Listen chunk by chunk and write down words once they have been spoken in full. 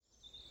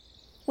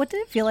What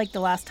did it feel like the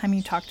last time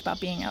you talked about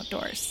being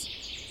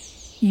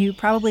outdoors? You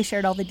probably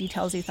shared all the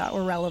details you thought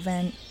were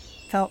relevant,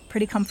 felt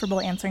pretty comfortable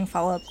answering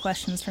follow-up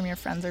questions from your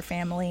friends or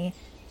family,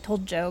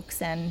 told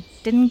jokes, and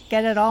didn't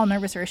get at all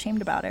nervous or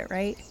ashamed about it,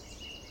 right?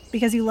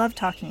 Because you loved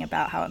talking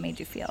about how it made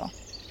you feel,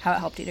 how it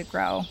helped you to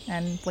grow,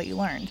 and what you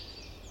learned.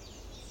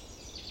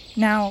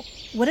 Now,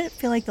 what did it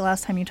feel like the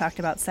last time you talked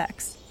about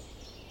sex?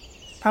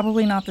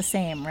 Probably not the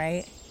same,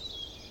 right?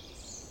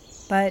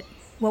 But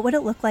what would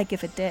it look like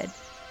if it did?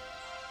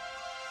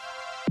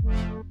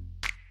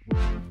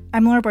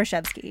 I'm Laura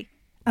Borshevsky.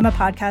 I'm a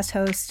podcast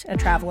host, a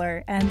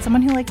traveler, and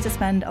someone who likes to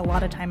spend a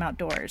lot of time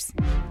outdoors.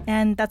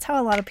 And that's how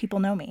a lot of people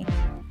know me.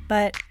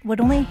 But what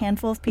only a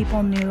handful of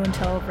people knew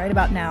until right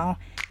about now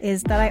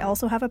is that I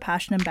also have a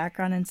passion and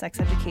background in sex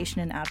education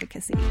and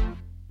advocacy.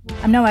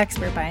 I'm no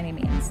expert by any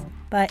means,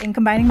 but in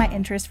combining my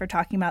interest for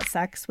talking about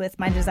sex with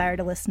my desire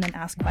to listen and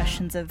ask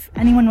questions of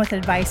anyone with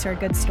advice or a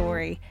good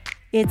story,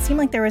 it seemed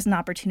like there was an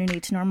opportunity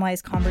to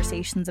normalize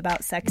conversations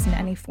about sex in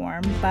any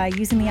form by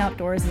using the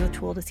outdoors as a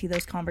tool to see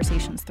those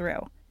conversations through.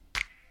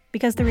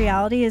 Because the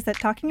reality is that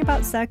talking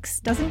about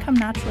sex doesn't come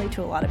naturally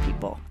to a lot of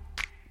people.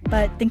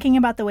 But thinking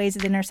about the ways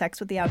it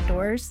intersects with the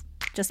outdoors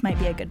just might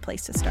be a good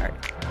place to start.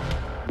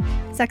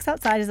 Sex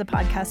Outside is a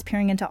podcast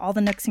peering into all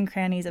the nooks and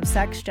crannies of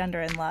sex, gender,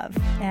 and love,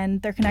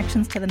 and their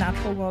connections to the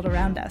natural world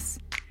around us.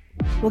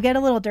 We'll get a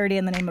little dirty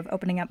in the name of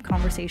opening up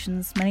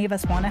conversations many of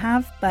us want to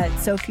have, but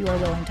so few are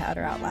willing to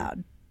utter out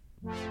loud.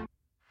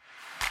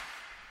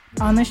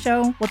 On this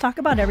show, we'll talk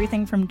about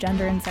everything from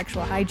gender and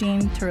sexual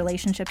hygiene to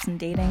relationships and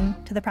dating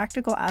to the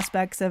practical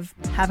aspects of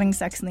having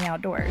sex in the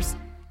outdoors.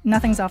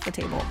 Nothing's off the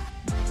table,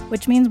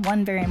 which means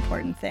one very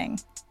important thing.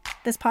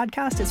 This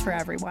podcast is for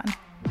everyone.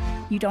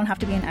 You don't have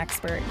to be an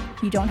expert.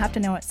 You don't have to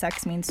know what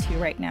sex means to you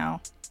right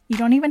now. You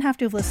don't even have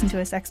to have listened to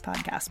a sex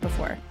podcast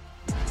before.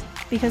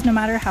 Because no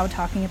matter how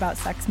talking about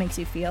sex makes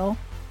you feel,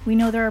 we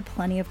know there are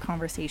plenty of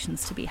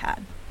conversations to be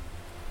had.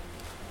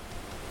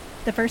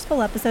 The first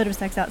full episode of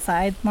Sex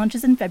Outside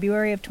launches in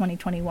February of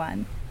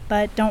 2021,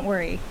 but don't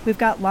worry, we've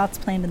got lots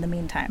planned in the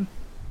meantime.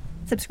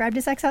 Subscribe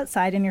to Sex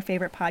Outside in your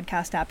favorite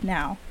podcast app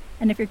now,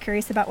 and if you're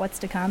curious about what's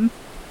to come,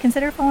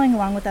 consider following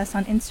along with us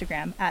on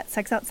Instagram at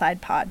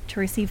SexOutsidePod to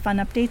receive fun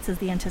updates as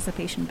the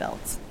anticipation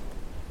builds.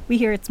 We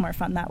hear it's more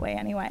fun that way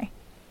anyway.